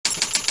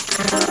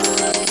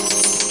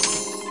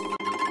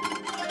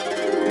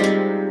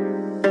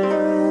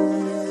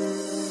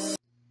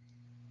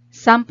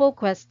Sample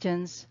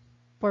questions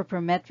for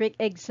Prometric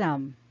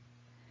exam.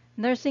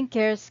 Nursing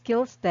Care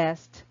Skills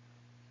Test,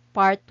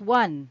 Part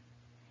 1,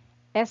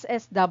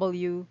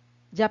 SSW,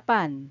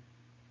 Japan.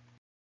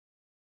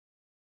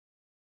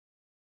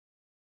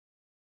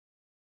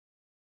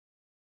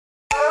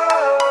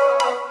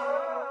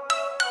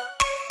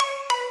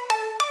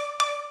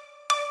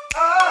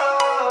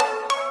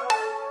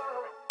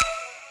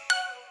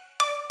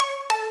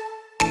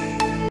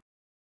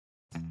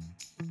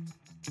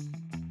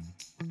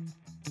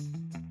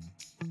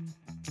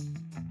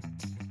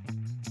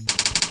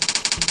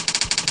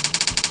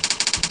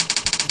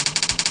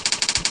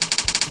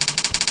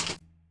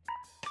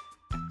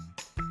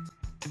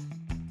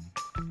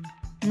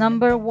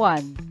 Number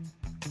 1.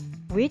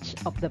 Which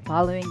of the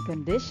following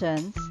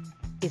conditions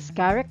is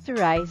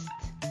characterized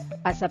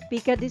as a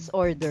pica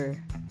disorder?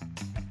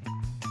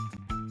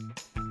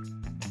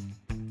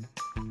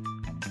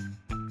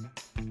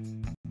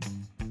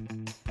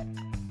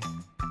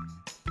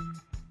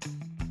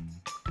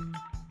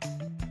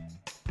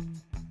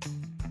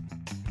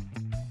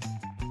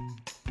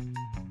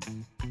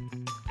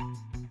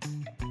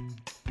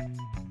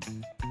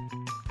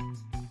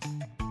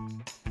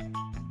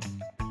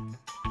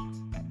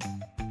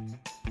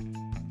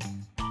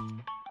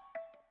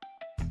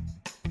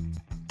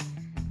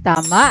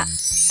 Tama!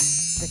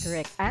 The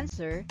correct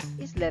answer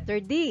is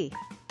letter D.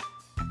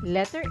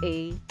 Letter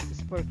A is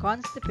for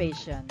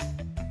constipation.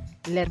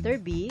 Letter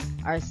B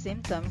are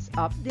symptoms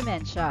of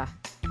dementia.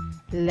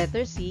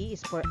 Letter C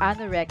is for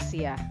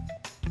anorexia.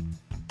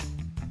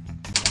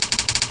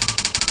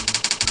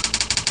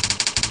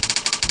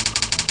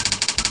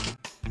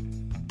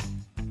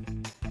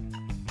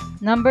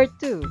 Number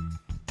 2.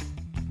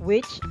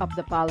 Which of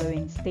the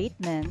following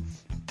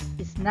statements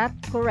is not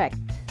correct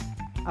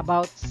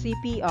about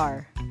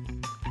CPR?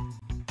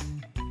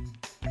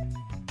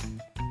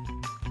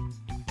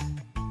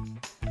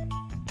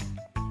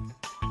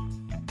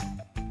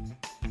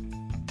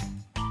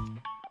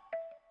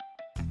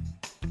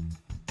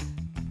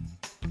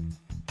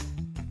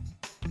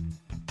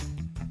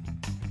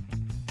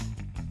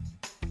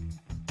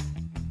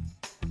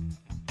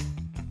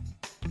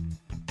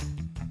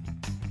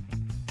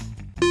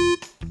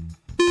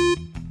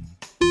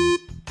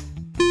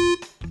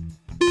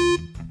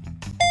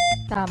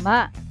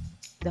 Tama!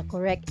 The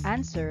correct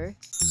answer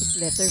is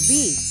letter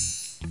B.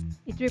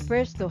 It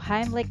refers to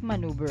Heimlich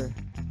maneuver,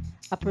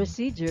 a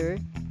procedure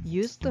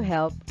used to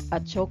help a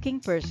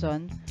choking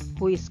person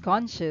who is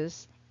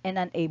conscious and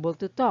unable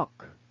to talk.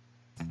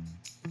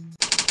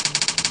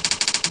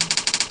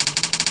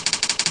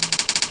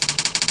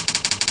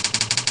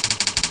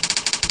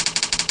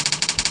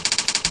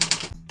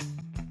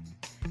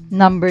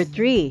 Number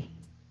 3.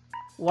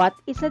 What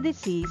is a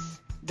disease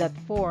that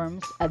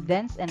forms a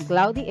dense and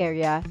cloudy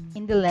area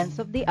in the lens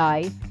of the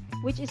eye,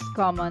 which is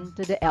common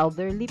to the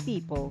elderly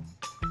people?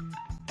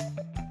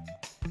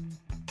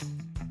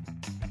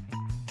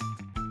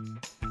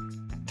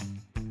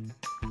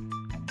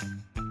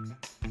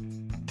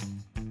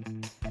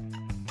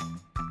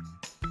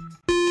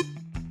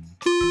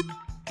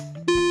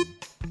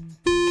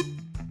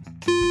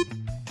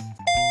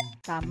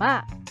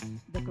 Tama!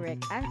 The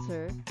correct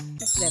answer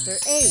is letter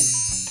A.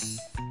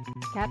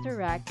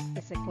 Cataract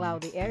is a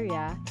cloudy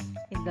area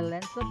in the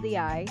lens of the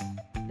eye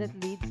that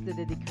leads to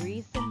the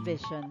decrease in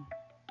vision.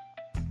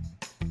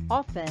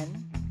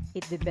 Often,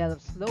 it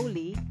develops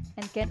slowly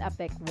and can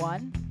affect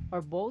one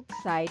or both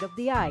sides of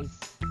the eyes.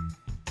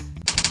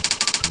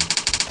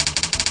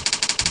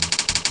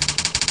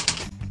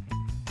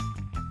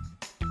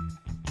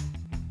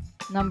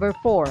 Number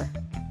 4.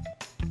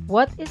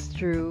 What is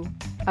true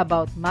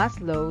about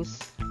Maslow's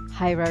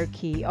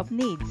hierarchy of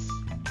needs?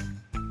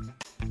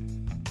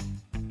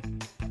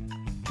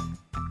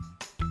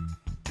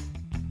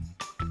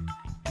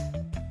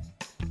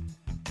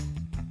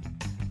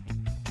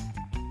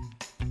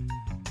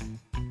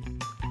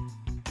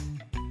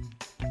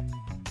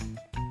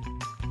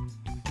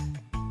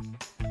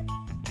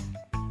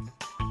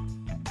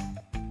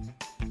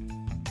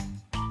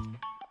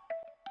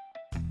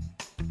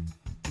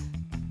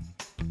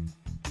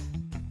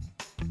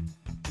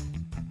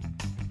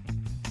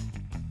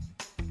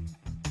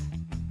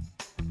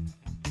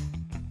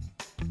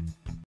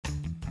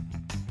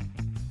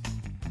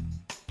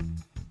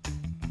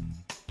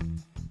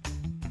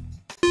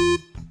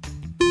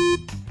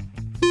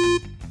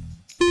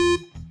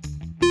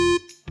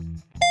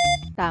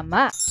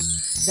 Tama!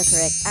 The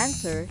correct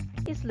answer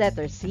is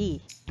letter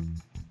C.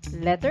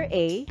 Letter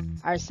A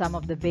are some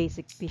of the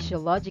basic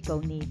physiological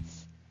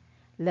needs.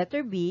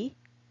 Letter B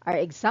are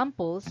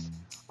examples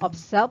of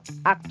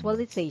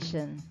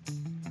self-actualization.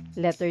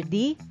 Letter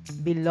D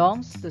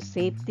belongs to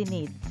safety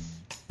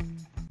needs.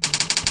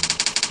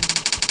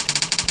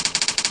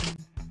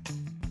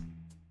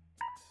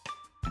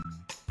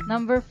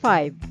 Number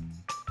 5.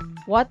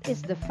 What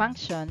is the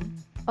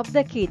function of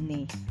the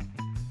kidney?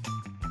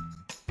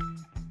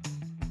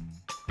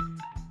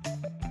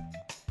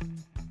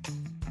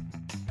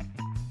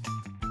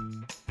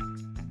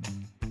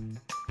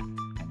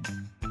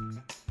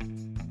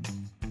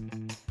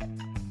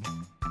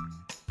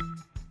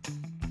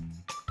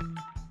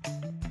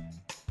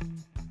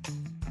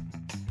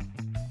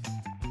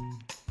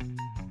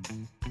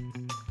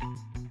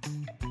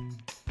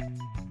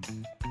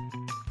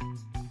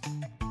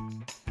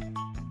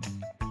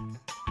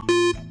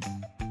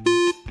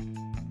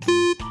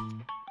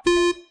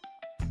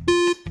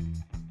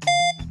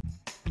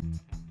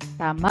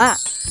 Tama!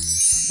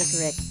 The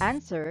correct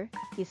answer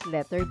is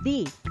letter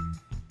D.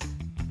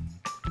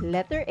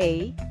 Letter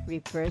A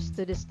refers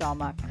to the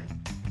stomach.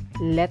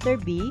 Letter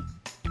B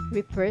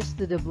refers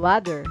to the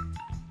bladder.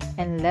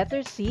 And letter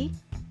C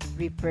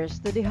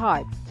refers to the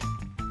heart.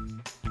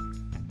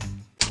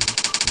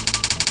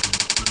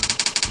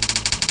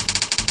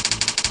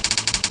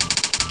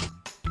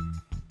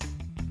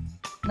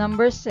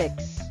 Number 6.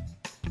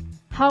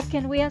 How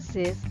can we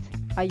assist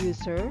a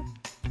user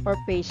or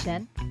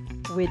patient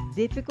with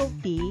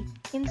difficulty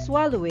in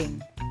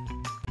swallowing?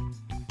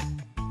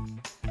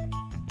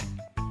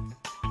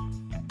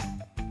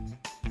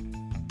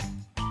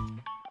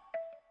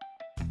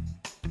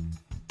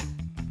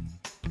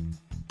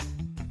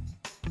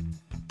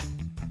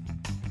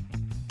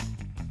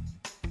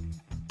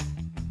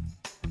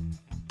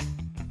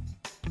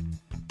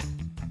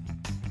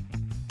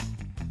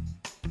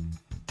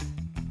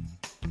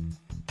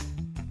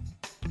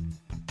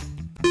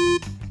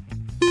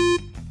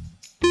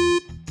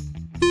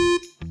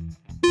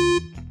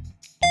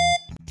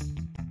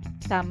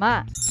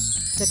 Tama!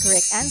 The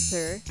correct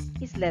answer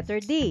is letter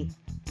D.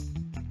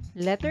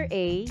 Letter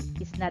A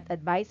is not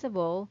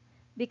advisable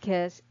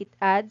because it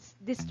adds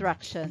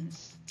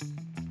distractions.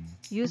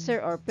 User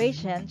or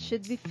patient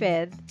should be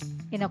fed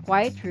in a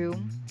quiet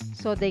room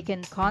so they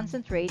can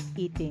concentrate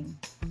eating.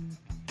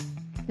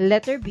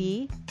 Letter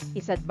B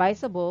is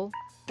advisable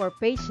for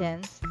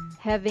patients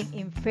having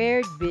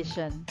impaired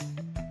vision.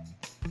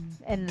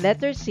 And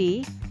letter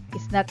C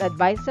is not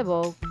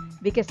advisable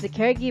because the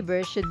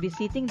caregiver should be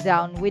sitting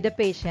down with the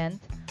patient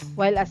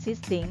while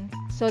assisting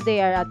so they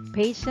are at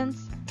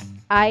patient's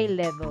eye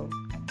level.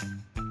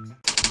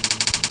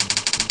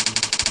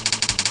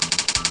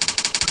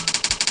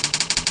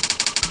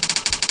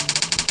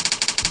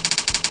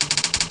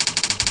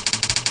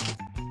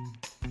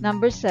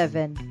 Number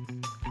 7.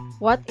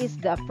 What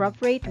is the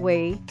appropriate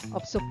way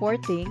of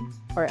supporting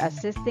or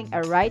assisting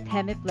a right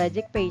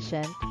hemiplegic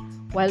patient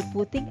while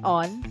putting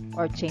on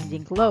or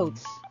changing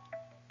clothes?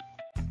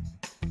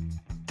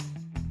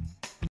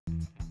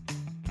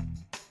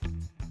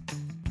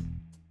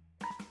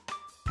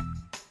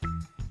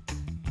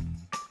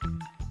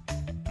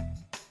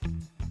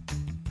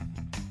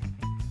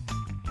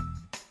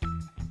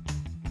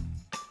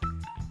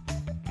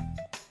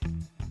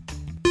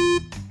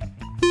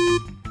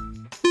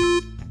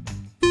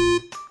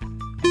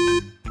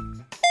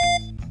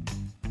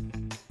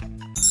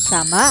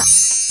 Tama!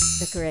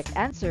 The correct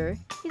answer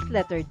is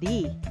letter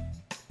D.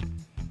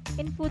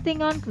 In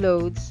putting on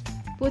clothes,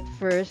 put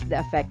first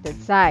the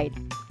affected side,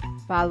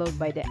 followed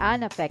by the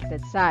unaffected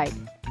side.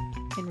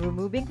 In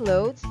removing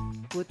clothes,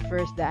 put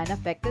first the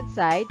unaffected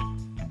side,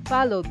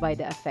 followed by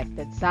the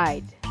affected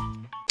side.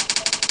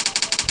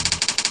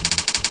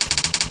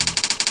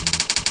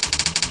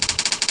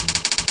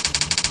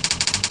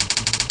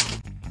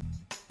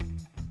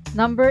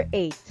 Number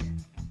 8.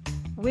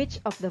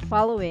 Which of the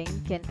following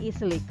can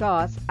easily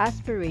cause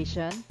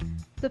aspiration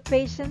to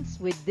patients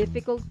with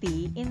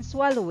difficulty in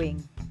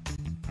swallowing?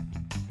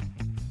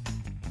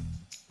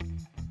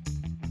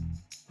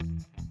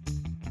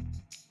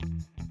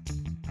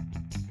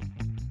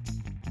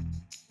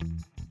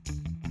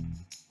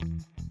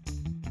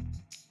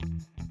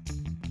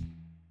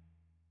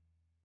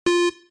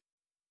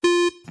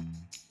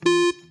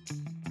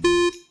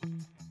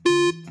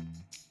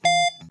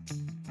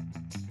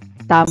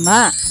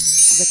 Tama!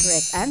 The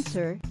correct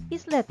answer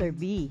is letter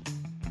B.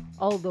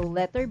 Although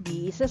letter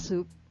B is a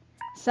soup,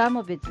 some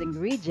of its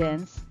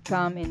ingredients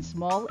come in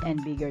small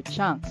and bigger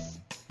chunks.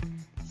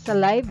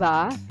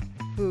 Saliva,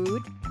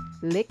 food,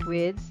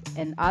 liquids,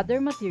 and other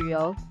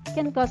material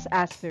can cause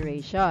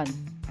aspiration.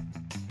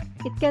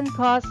 It can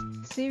cause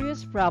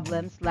serious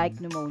problems like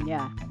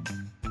pneumonia.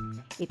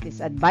 It is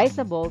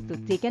advisable to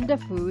thicken the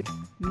food,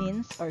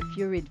 mince or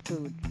pureed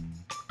food.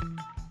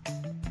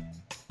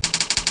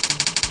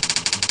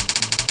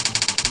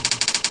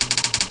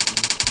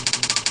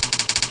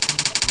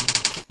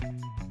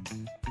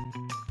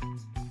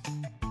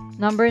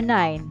 Number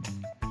 9.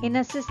 In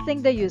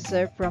assisting the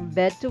user from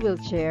bed to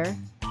wheelchair,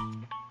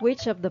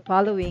 which of the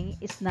following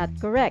is not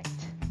correct?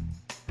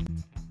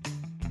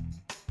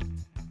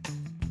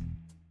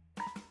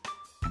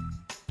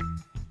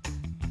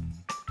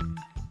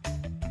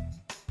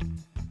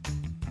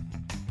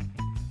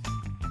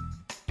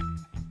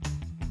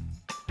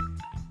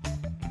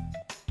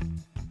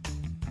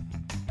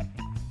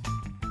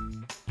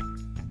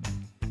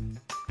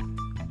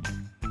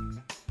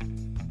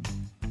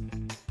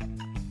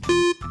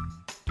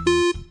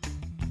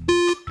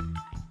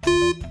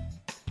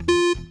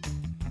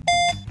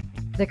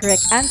 The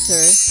correct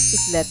answer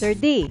is letter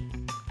D.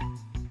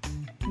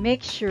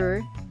 Make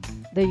sure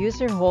the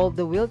user hold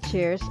the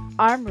wheelchair's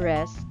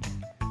armrest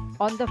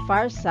on the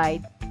far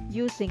side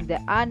using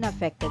the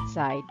unaffected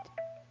side.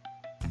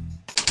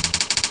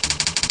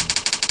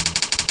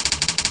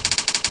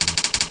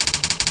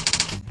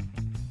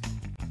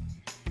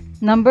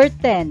 Number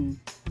 10.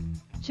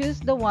 Choose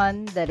the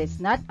one that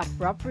is not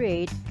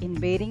appropriate in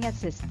bathing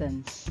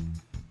assistance.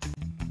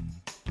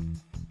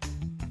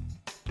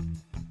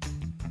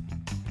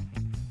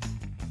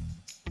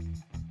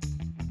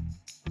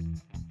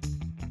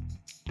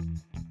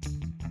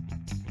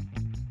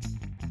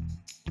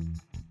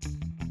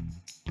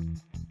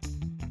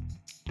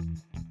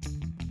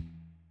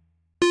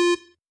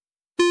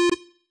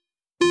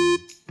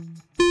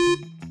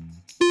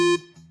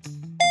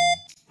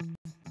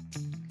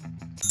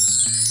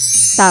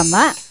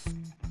 Tama!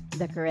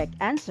 The correct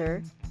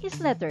answer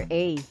is letter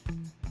A.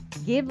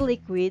 Give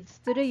liquids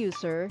to the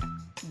user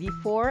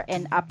before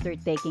and after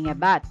taking a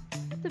bath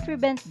to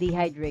prevent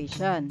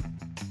dehydration.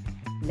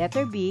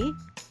 Letter B.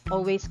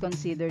 Always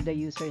consider the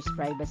user's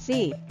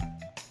privacy.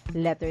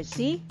 Letter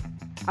C.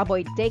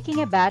 Avoid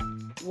taking a bath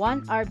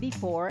 1 hour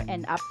before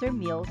and after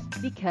meals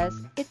because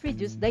it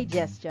reduces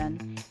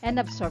digestion and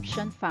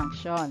absorption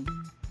function.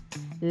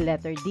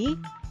 Letter D.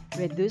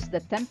 Reduce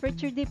the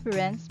temperature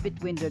difference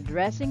between the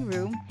dressing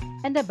room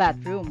and the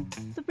bathroom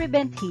to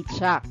prevent heat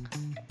shock.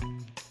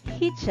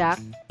 Heat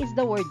shock is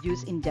the word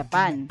used in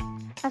Japan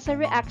as a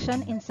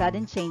reaction in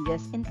sudden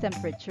changes in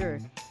temperature,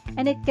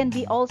 and it can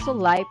be also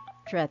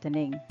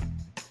life-threatening.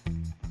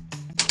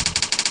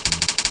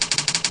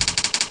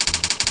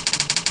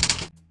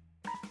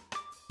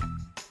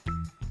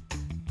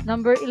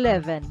 Number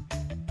 11.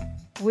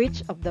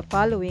 Which of the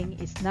following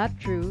is not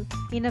true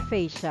in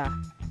aphasia?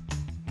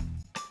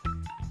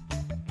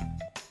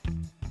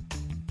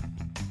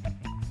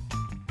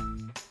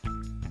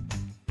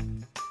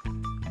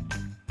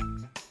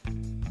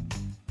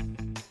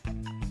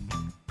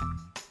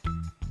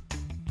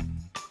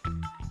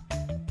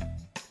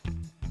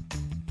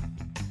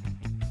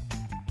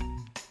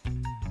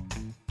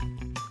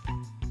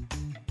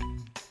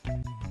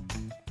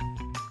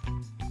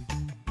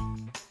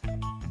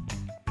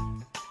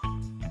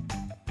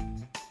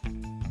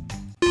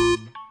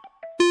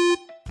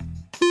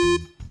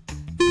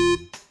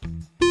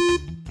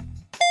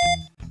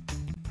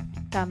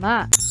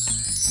 Tama.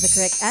 The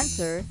correct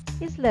answer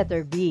is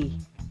letter B.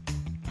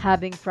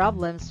 Having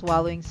problems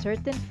swallowing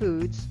certain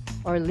foods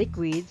or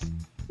liquids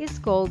is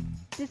called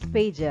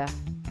dysphagia.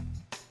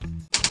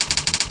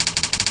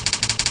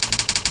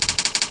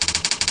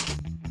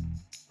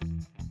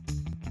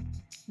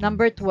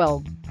 Number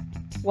 12.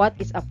 What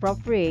is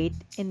appropriate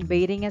in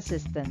bathing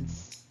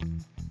assistance?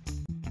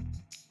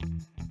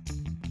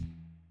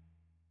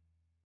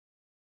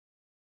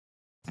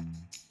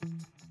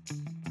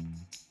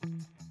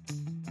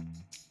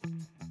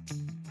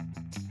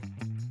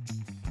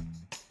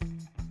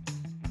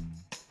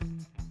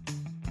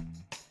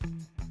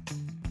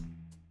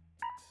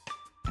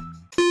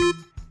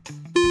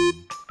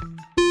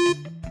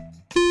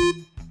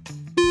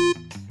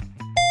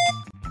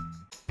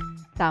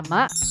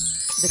 Tama.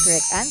 The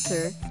correct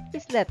answer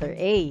is letter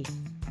A.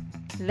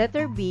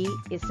 Letter B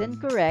is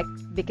incorrect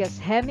because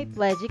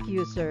hemiplegic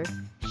user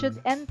should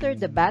enter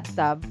the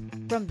bathtub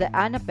from the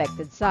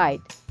unaffected side.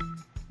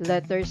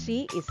 Letter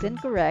C is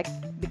incorrect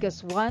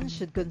because one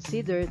should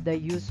consider the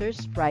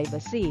user's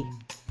privacy.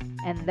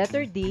 And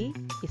letter D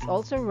is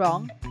also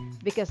wrong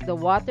because the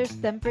water's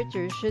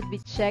temperature should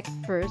be checked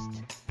first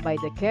by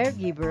the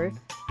caregiver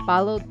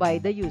followed by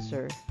the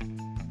user.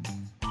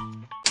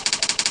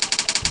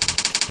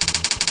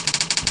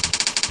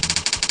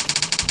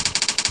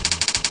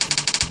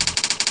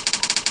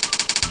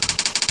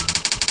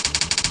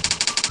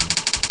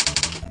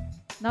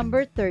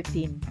 Number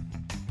 13.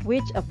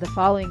 Which of the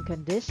following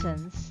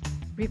conditions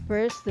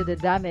refers to the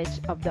damage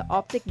of the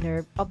optic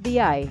nerve of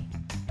the eye?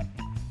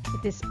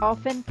 It is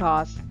often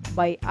caused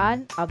by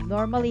an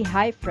abnormally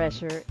high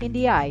pressure in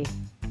the eye.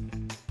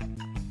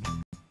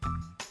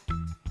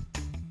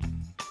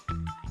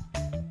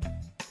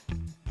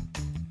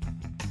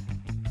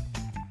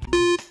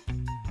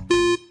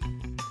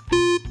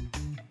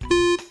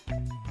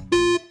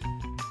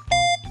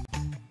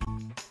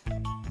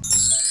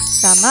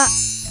 Tama.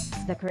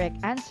 The correct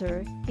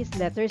answer is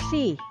letter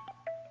C.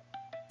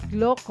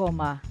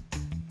 Glaucoma.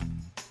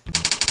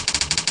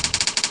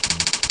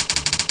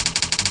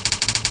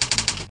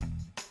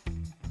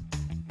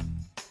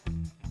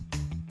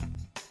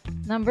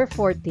 Number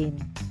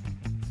 14.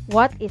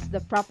 What is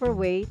the proper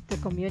way to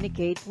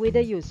communicate with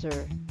the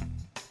user?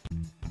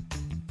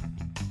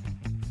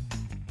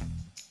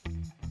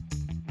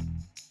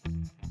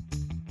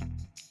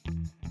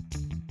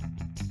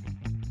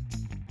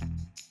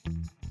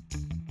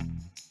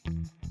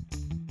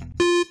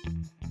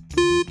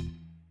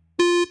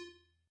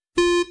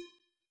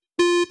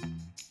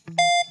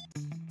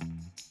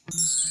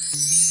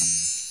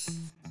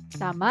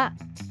 Tama.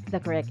 The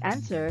correct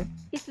answer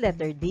is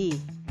letter D.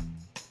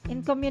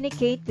 In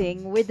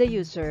communicating with the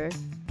user,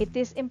 it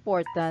is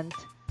important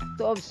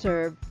to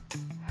observe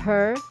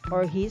her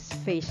or his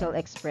facial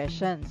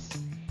expressions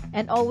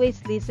and always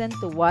listen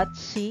to what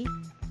she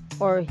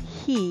or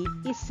he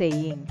is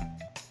saying.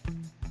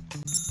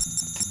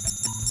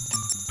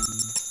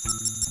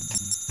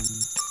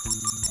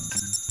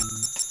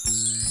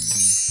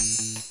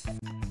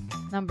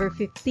 Number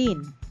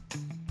 15.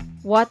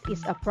 What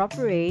is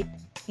appropriate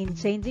in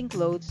changing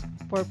clothes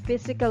for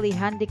physically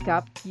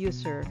handicapped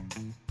user?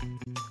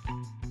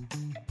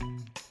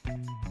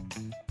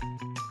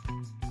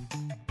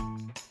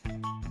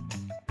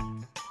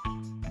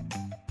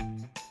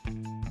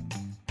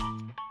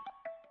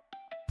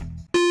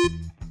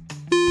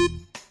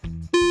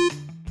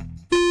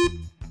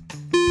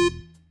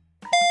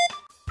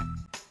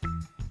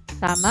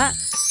 Tama.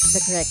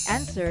 The correct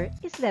answer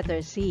is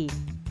letter C.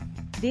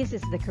 This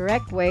is the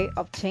correct way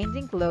of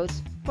changing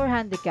clothes for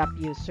handicapped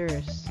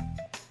users.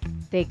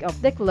 Take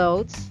off the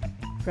clothes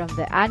from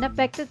the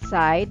unaffected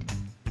side,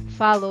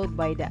 followed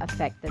by the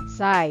affected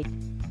side,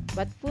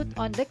 but put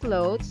on the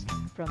clothes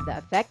from the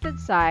affected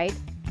side,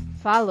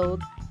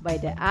 followed by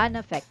the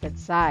unaffected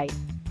side.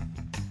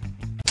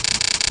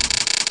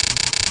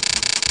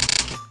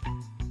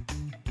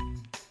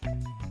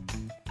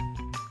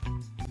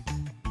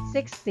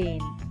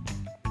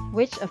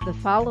 Which of the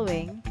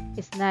following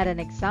is not an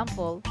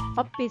example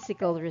of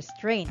physical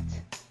restraint?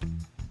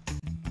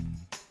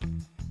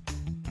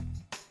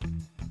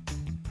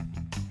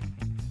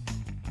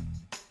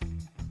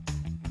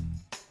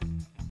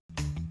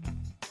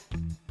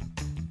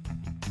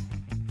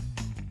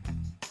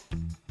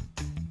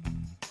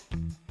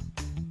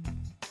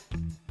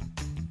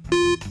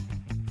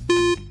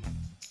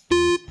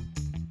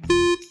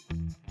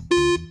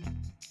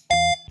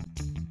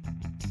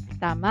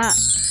 Tama.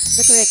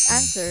 The correct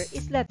answer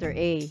is letter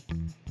A.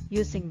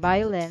 Using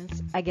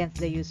violence against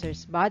the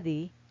user's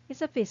body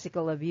is a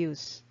physical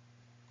abuse.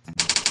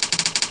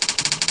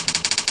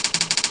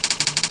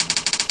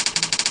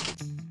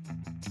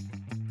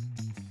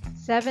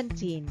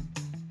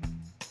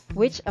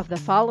 Which of the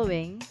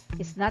following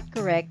is not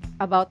correct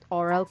about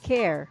oral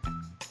care?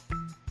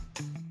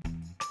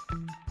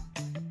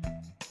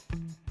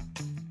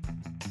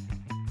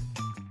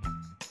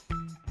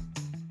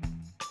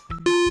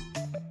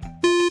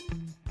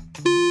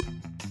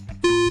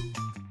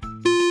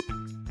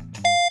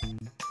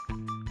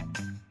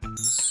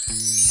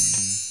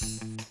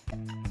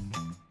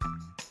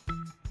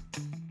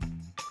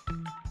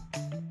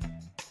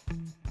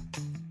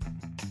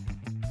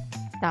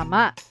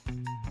 Tama.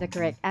 The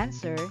correct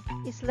answer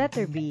is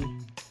letter B.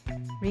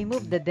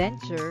 Remove the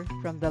denture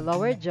from the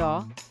lower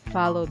jaw,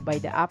 followed by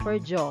the upper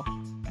jaw.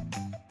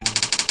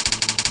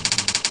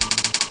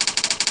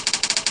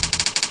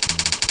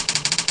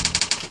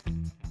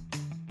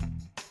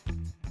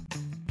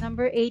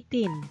 Number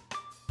 18.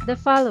 The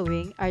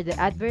following are the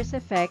adverse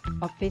effects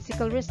of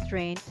physical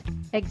restraint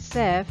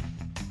except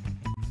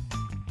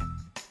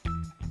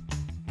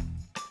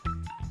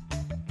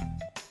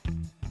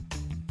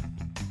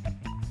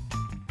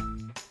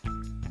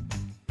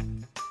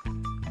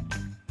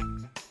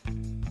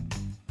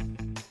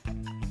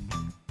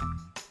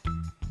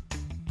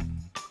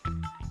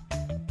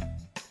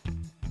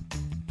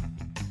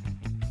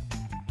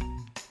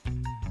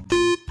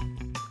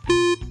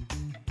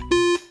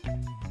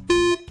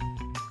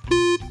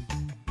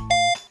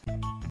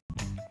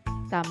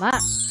Tama.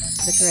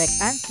 The correct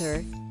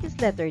answer is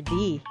letter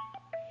D.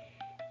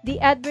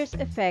 The adverse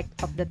effect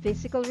of the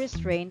physical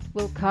restraint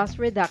will cause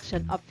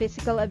reduction of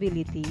physical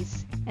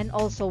abilities and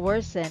also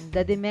worsen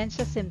the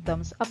dementia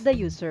symptoms of the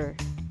user.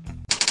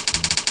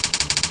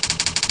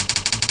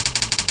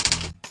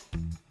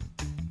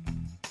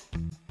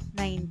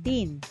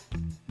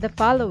 The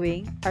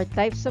following are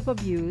types of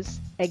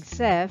abuse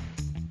except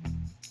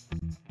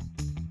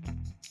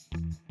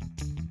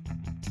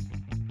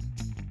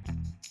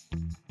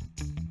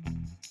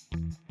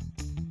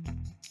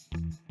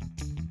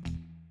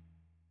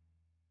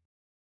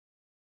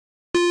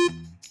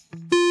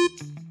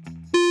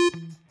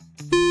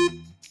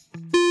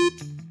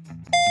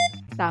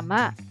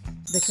Tama.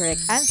 The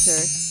correct answer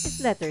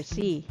is letter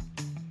C.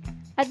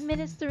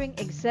 Administering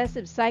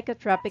excessive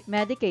psychotropic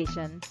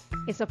medication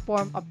is a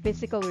form of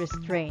physical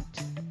restraint.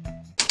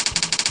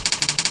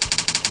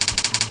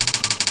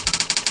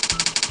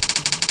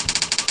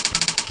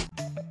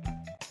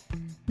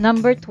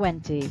 Number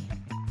 20.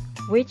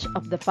 Which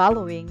of the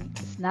following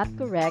is not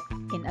correct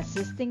in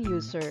assisting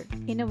user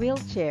in a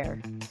wheelchair?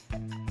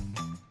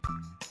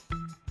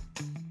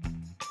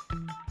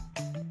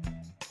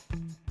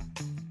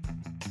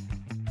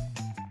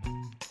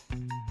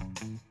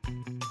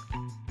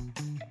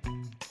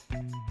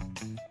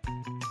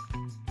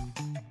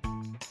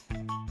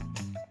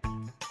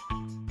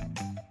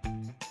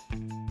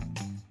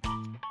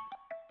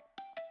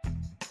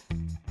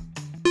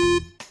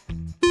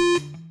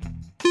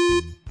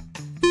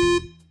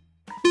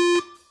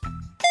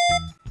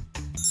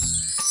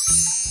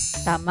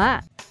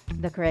 Tama.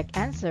 The correct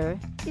answer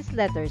is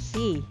letter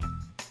C.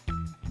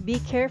 Be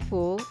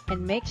careful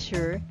and make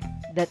sure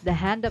that the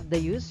hand of the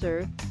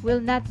user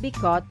will not be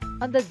caught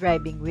on the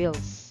driving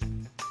wheels.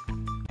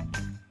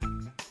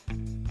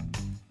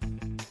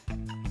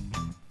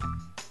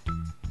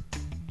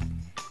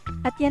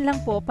 At yan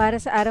lang po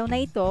para sa araw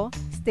na ito.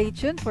 Stay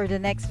tuned for the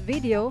next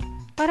video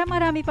para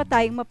marami pa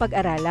tayong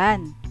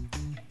mapag-aralan.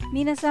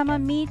 Minasama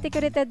mite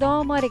kurete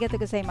domo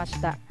arigatou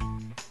gozaimashita.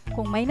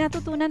 Kung may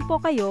natutunan po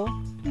kayo,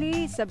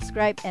 please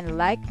subscribe and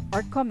like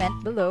or comment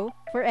below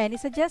for any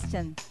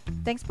suggestion.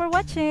 Thanks for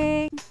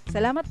watching!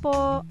 Salamat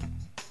po!